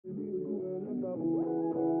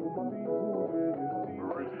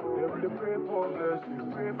pray for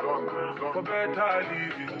blessing, pray for better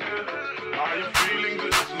living. Are you feeling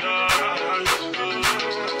good tonight?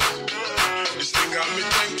 This thing got me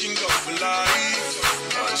thinking of life.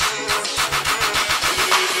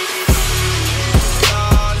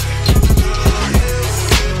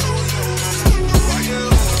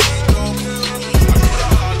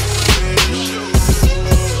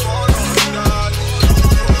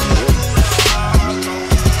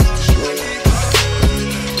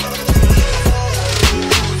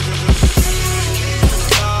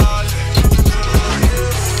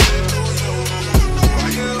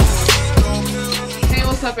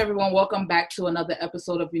 What's up, everyone? Welcome back to another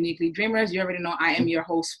episode of Uniquely Dreamers. You already know I am your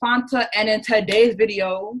host, Fanta, and in today's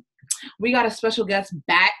video, we got a special guest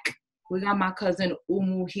back. We got my cousin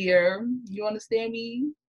OUMOU here. You understand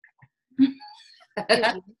me?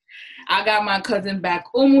 I got my cousin back,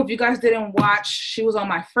 OUMOU. If you guys didn't watch, she was on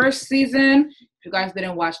my first season. If you guys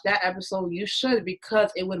didn't watch that episode, you should,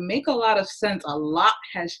 because it would make a lot of sense. A lot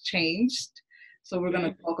has changed. So we're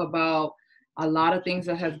going to talk about a lot of things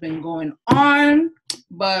that has been going on.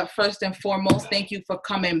 But first and foremost, thank you for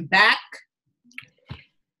coming back.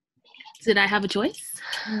 Did I have a choice?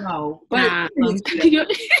 No. But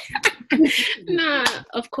nah,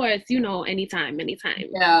 of course, anytime.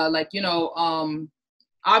 Yeah,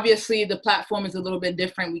 obviously the platform is a little bit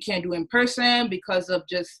different. We can't do in person because of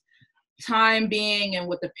just time being, and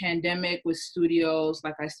with the pandemic, with studios,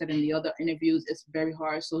 like I said in the other interviews, it's very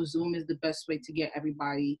hard. So Zoom is the best way to get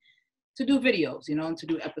everybody to do videos, and to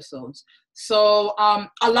do episodes. So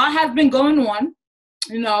a lot has been going on,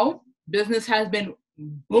 business has been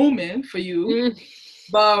booming for you.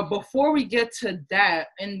 But before we get to that,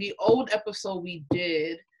 in the old episode we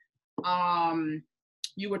did,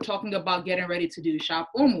 you were talking about getting ready to do Shop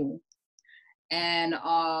OUMOU. And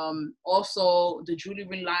also the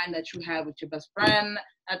jewelry line that you have with your best friend.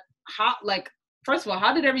 First of all,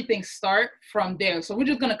 how did everything start from there? So we're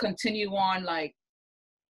just going to continue on,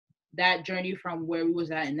 that journey from where we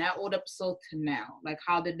was at in that old episode to now.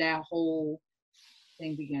 How did that whole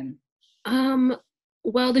thing begin?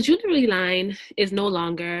 Well, the jewelry line is no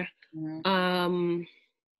longer. Mm-hmm.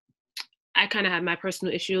 I kind of had my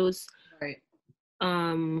personal issues. Right.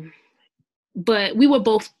 But we were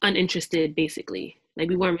both uninterested, basically.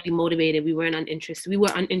 We weren't really motivated. We were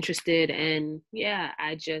uninterested. And yeah,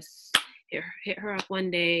 I just hit her up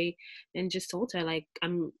one day and just told her,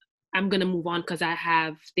 I'm going to move on because I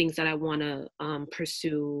have things that I want to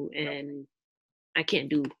pursue, and I can't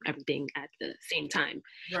do everything at the same time.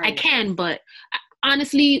 Right. I can, but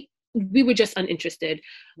honestly, we were just uninterested.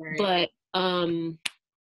 Right. But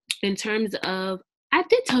in terms of, I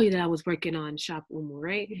did tell you that I was working on Shop OUMOU,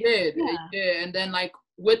 right? You did. Yeah. You did. And then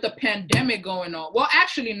with the pandemic going on, well,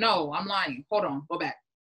 actually, no, I'm lying. Hold on, go back.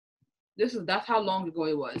 That's how long ago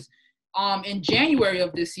it was. In January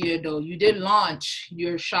of this year, though, you did launch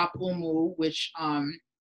your Shop OUMOU, which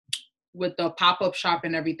with the pop-up shop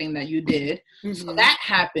and everything that you did. Mm-hmm. So that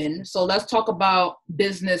happened. So let's talk about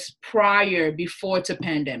business before to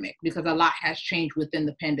pandemic, because a lot has changed within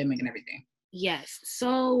the pandemic and everything. Yes.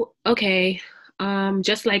 So, okay.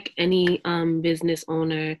 Just like any business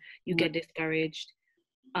owner, you get discouraged.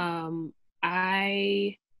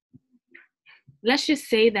 Let's just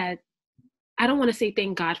say that I don't want to say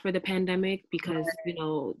thank God for the pandemic, because,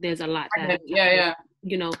 there's a lot that,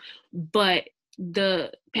 but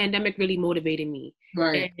the pandemic really motivated me.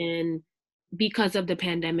 Right. And because of the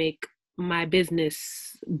pandemic, my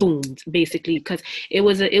business boomed, basically, because it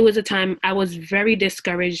was a time I was very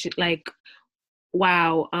discouraged.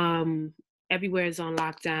 Wow, everywhere is on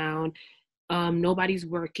lockdown. Nobody's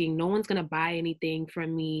working. No one's going to buy anything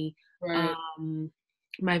from me. Right.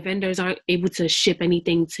 My vendors aren't able to ship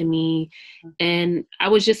anything to me. And I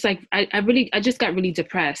was just I just got really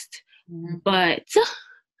depressed. Mm-hmm. But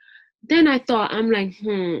then I thought,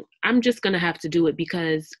 I'm just going to have to do it,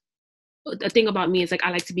 because the thing about me is I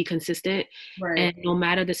like to be consistent. Right. And no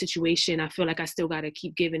matter the situation, I feel like I still got to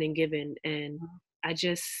keep giving and giving. And I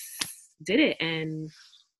just did it. And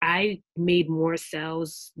I made more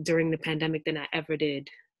sales during the pandemic than I ever did.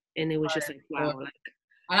 And it was just wow.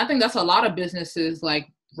 And I think that's a lot of businesses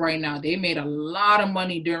right now. They made a lot of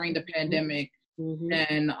money during the pandemic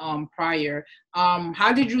and prior.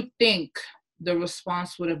 How did you think the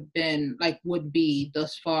response would be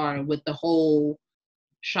thus far with the whole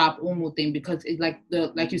Shop OUMOU thing? Because it's like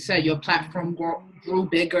you said, your platform grew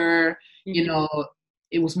bigger. Mm-hmm.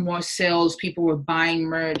 It was more sales. People were buying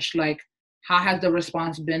merch. How has the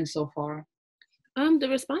response been so far? The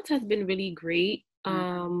response has been really great.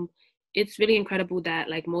 It's really incredible that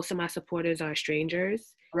most of my supporters are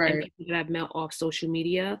strangers, right, and people that I've met off social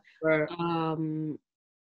media. Right.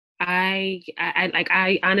 I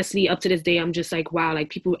honestly, up to this day, I'm just like, wow, like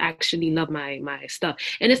people actually love my stuff.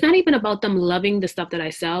 And it's not even about them loving the stuff that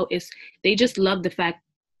I sell. It's they just love the fact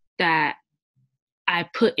that I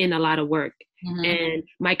put in a lot of work and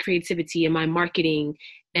my creativity and my marketing.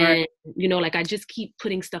 And, like I just keep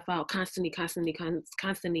putting stuff out constantly.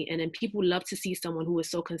 And then people love to see someone who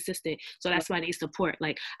is so consistent. So that's why they support.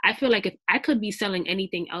 Like, I feel like if I could be selling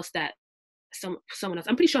anything else that someone else,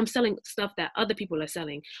 I'm pretty sure I'm selling stuff that other people are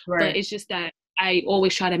selling, but it's just that I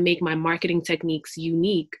always try to make my marketing techniques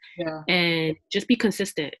unique and just be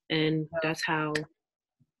consistent. And that's how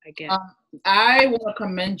I get. I want to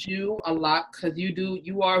commend you a lot because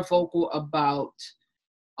you are vocal about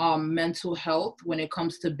mental health when it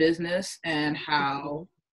comes to business and how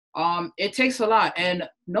it takes a lot. And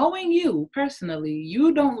knowing you personally,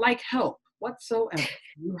 you don't like help whatsoever.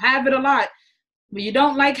 You have it a lot, but you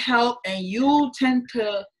don't like help, and you tend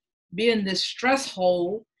to be in this stress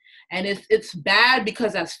hole. And it's bad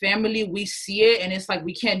because as family, we see it, and it's like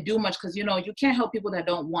we can't do much because, you can't help people that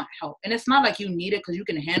don't want help. And it's not like you need it because you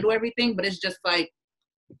can handle everything, but it's just like,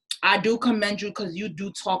 I do commend you because you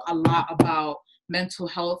do talk a lot about mental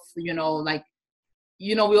health, we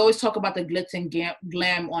always talk about the glitz and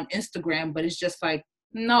glam on Instagram, but it's just like,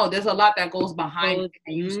 no, there's a lot that goes behind it,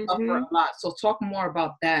 and you suffer a lot. So talk more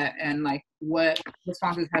about that, and like what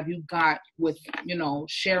responses have you got with,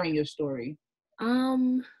 sharing your story?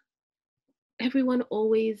 Everyone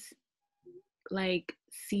always like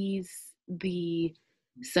sees the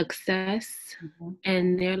success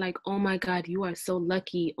and they're like, oh my God, you are so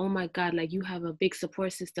lucky. Oh my God, like you have a big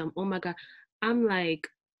support system. Oh my God. I'm like,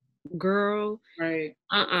 girl,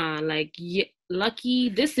 like, yeah, lucky.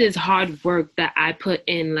 This is hard work that I put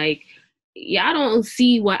in. Like, I don't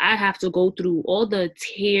see what I have to go through, all the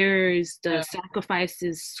tears, the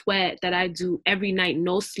sacrifices, sweat that I do every night,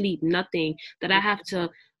 no sleep, nothing, that I have to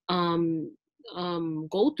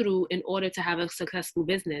go through in order to have a successful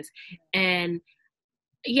business. And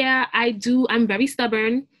I'm very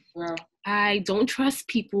stubborn. I don't trust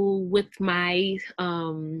people with my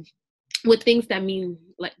with things that mean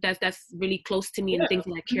like that's really close to me and things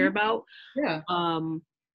that I care about.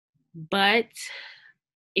 But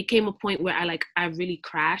it came a point where I really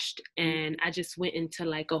crashed, and I just went into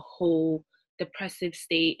like a whole depressive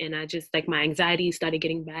state, and I just like my anxiety started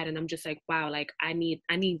getting bad, and I'm just like, wow, like I need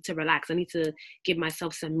to relax. I need to give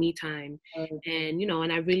myself some me time. And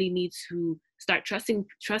and I really need to start trusting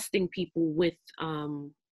people with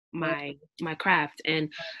my craft.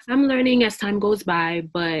 And I'm learning as time goes by,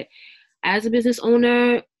 but as a business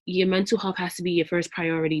owner, your mental health has to be your first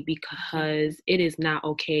priority, because it is not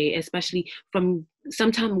okay, especially from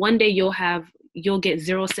sometime one day you'll get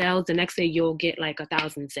 0 sales, the next day you'll get like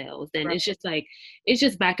 1,000 sales. Then it's just like, it's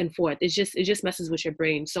just back and forth. It just messes with your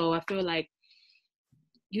brain. So I feel like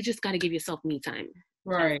you just got to give yourself me time.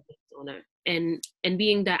 And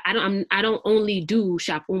being that I don't only do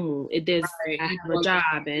Shop OUMOU. I have a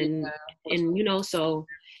job and so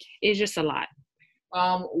it's just a lot.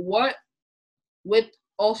 What with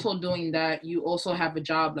also doing that, you also have a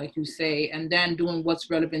job, like you say, and then doing What's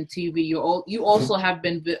Relevant TV. You also have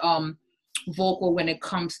been vocal when it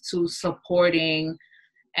comes to supporting,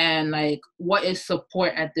 and like, what is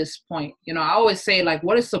support at this point? I always say, like,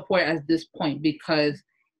 what is support at this point? Because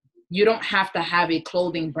you don't have to have a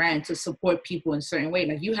clothing brand to support people in a certain way.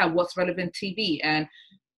 Like, you have What's Relevant TV, and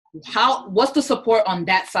what's the support on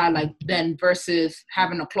that side like then versus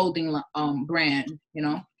having a clothing brand?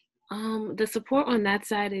 The support on that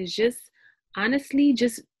side is just honestly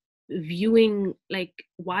just viewing, like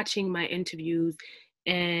watching my interviews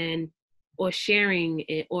and or sharing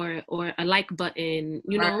it or a like button,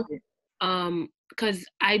 because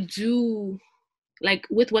I do, like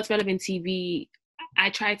with What's Relevant TV, I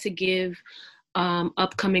try to give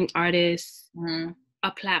upcoming artists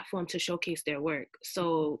a platform to showcase their work.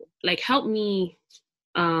 So like help me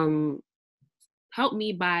help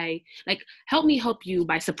me help you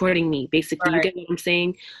by supporting me, basically. You get what I'm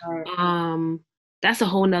saying? That's a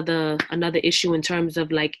whole another issue in terms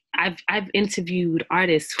of like, I've interviewed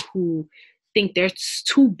artists who think they're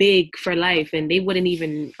too big for life and they wouldn't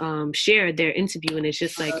even share their interview, and it's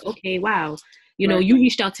just like, okay, wow, you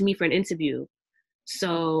reached out to me for an interview.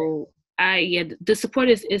 So the support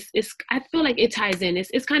is I feel like it ties in.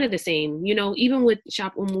 It's kind of the same, even with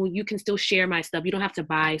Shop OUMOU, you can still share my stuff. You don't have to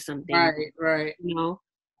buy something. Right.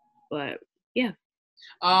 But yeah.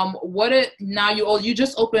 Now you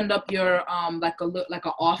just opened up your like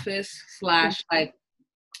a office / like,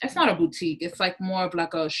 it's not a boutique, it's like more of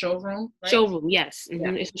like a showroom, right? Showroom, yes.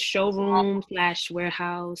 It's a showroom /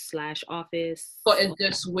 warehouse / office. So is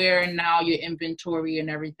this where now your inventory and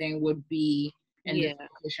everything would be in Yeah. this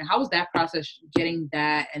location. How was that process, getting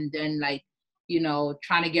that, and then like,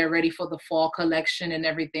 trying to get ready for the fall collection and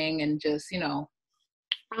everything, and just, it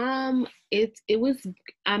was,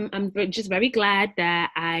 just very glad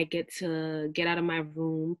that I get to get out of my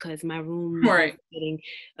room, because my room right. is getting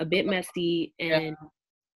a bit messy, Yeah. and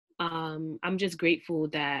I'm just grateful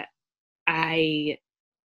that I,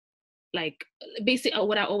 like, basically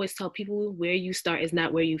what I always tell people, where you start is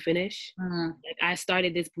not where you finish. Like, I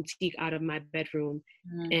started this boutique out of my bedroom,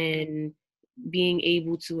 and being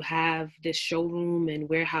able to have this showroom and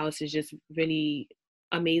warehouse is just really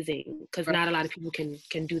amazing, because Right. not a lot of people can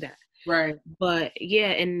do that. Right. But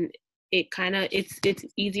yeah, and it's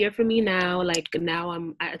easier for me now. Like,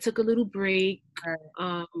 now I took a little break, Right.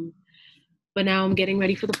 but now I'm getting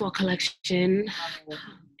ready for the fall collection,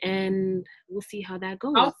 and we'll see how that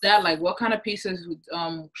goes. How's that? Like, what kind of pieces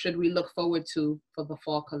should we look forward to for the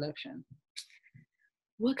fall collection?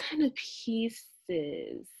 What kind of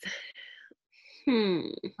pieces?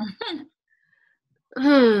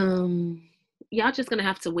 Y'all just gonna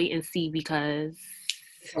have to wait and see, because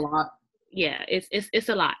It's a lot. Yeah, it's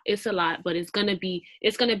a lot. It's a lot, but it's gonna be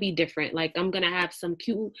different. Like, I'm gonna have some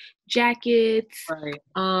cute jackets, Right.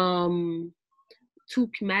 2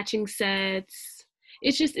 matching sets.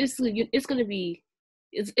 It's gonna be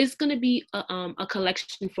a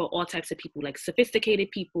collection for all types of people, like sophisticated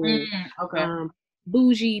people, Okay.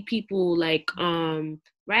 bougie people, like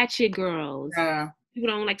ratchet girls. Yeah. People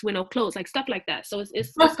don't like to wear no clothes, like stuff like that. So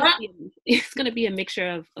it's gonna be a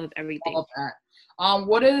mixture of everything. All of that.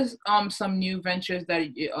 What is some new ventures that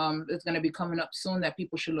is going to be coming up soon that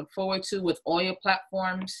people should look forward to with all your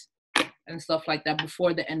platforms and stuff like that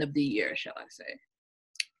before the end of the year, shall I say?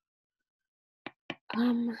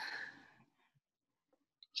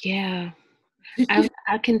 Yeah, I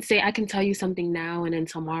can tell you something now, and then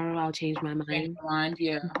tomorrow I'll change my mind.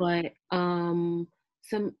 Yeah. But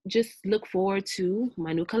just look forward to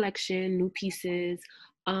my new collection, new pieces,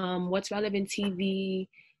 what's relevant TV.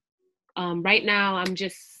 Right now I'm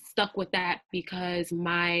just stuck with that, because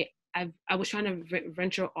I was trying to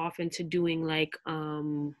venture off into doing like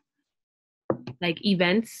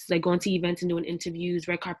events, like going to events and doing interviews,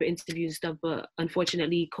 red carpet interviews, stuff. But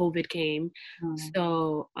unfortunately, COVID came.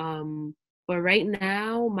 So, but right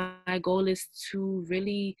now, my goal is to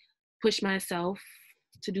really push myself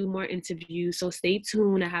to do more interviews. So stay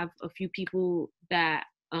tuned. I have a few people that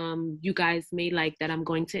you guys may like that I'm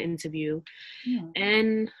going to interview.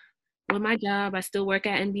 And with my job, I still work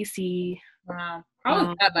at NBC. Wow.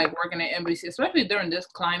 How is that, like, working at NBC, especially during this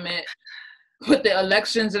climate with the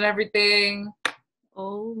elections and everything?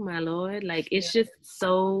 Oh my Lord. Like, it's just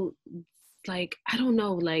so, like, I don't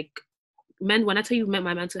know, like, when I tell you my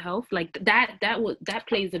mental health, like that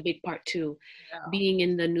plays a big part too. Being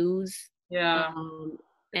in the news.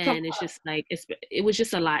 And it's just like, it was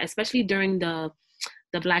just a lot, especially during the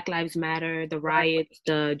Black Lives Matter, the riots,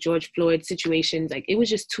 the George Floyd situations. Like, it was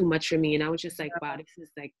just too much for me. And I was just like, wow, this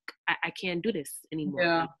is like, I can't do this anymore.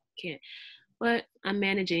 Like, I can't. But I'm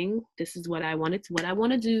managing. This is what I want to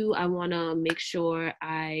do. I want to make sure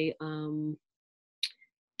I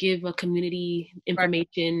give a community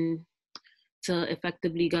information to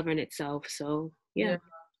effectively govern itself. So, yeah.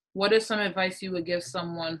 What is some advice you would give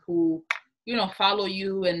someone who, follow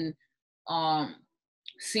you and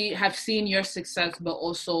have seen your success, but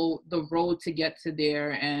also the road to get to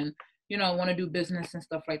there, and want to do business and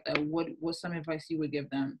stuff like that? What's some advice you would give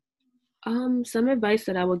them? Some advice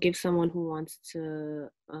that I would give someone who wants to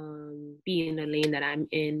be in the lane that I'm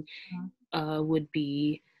in would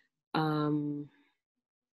be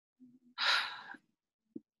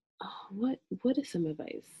what is some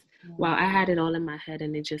advice? Wow, I had it all in my head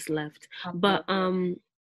and it just left. But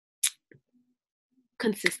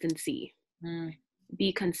consistency.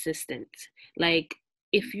 Be consistent. Like,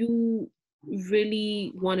 if you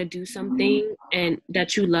really want to do something and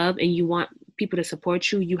that you love and you want people to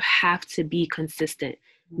support you, you have to be consistent.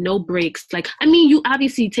 No breaks. Like, I mean, you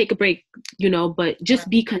obviously take a break, but just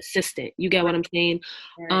be consistent. You get what I'm saying?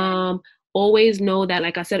 Always know that,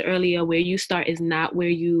 like I said earlier, where you start is not where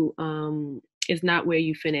you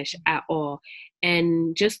finish at all.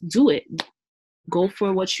 And just do it. Go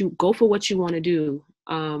for what you want to do.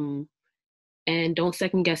 And don't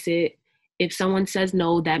second guess it. If someone says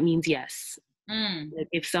no, that means yes. Like,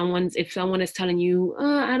 if someone is telling you,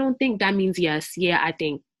 I don't think, that means yes. Yeah, I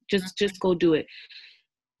think. Just go do it.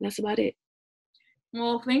 That's about it.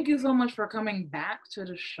 Well, thank you so much for coming back to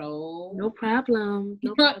the show. No problem.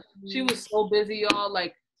 She was so busy, y'all.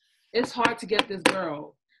 Like, it's hard to get this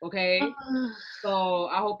girl. Okay. So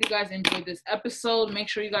I hope you guys enjoyed this episode. Make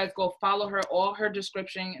sure you guys go follow her. All her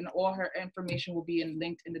description and all her information will be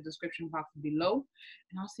linked in the description box below.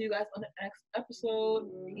 And I'll see you guys on the next episode.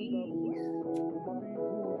 Peace.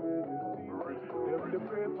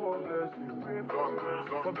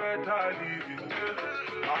 For better living.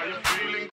 Are you feeling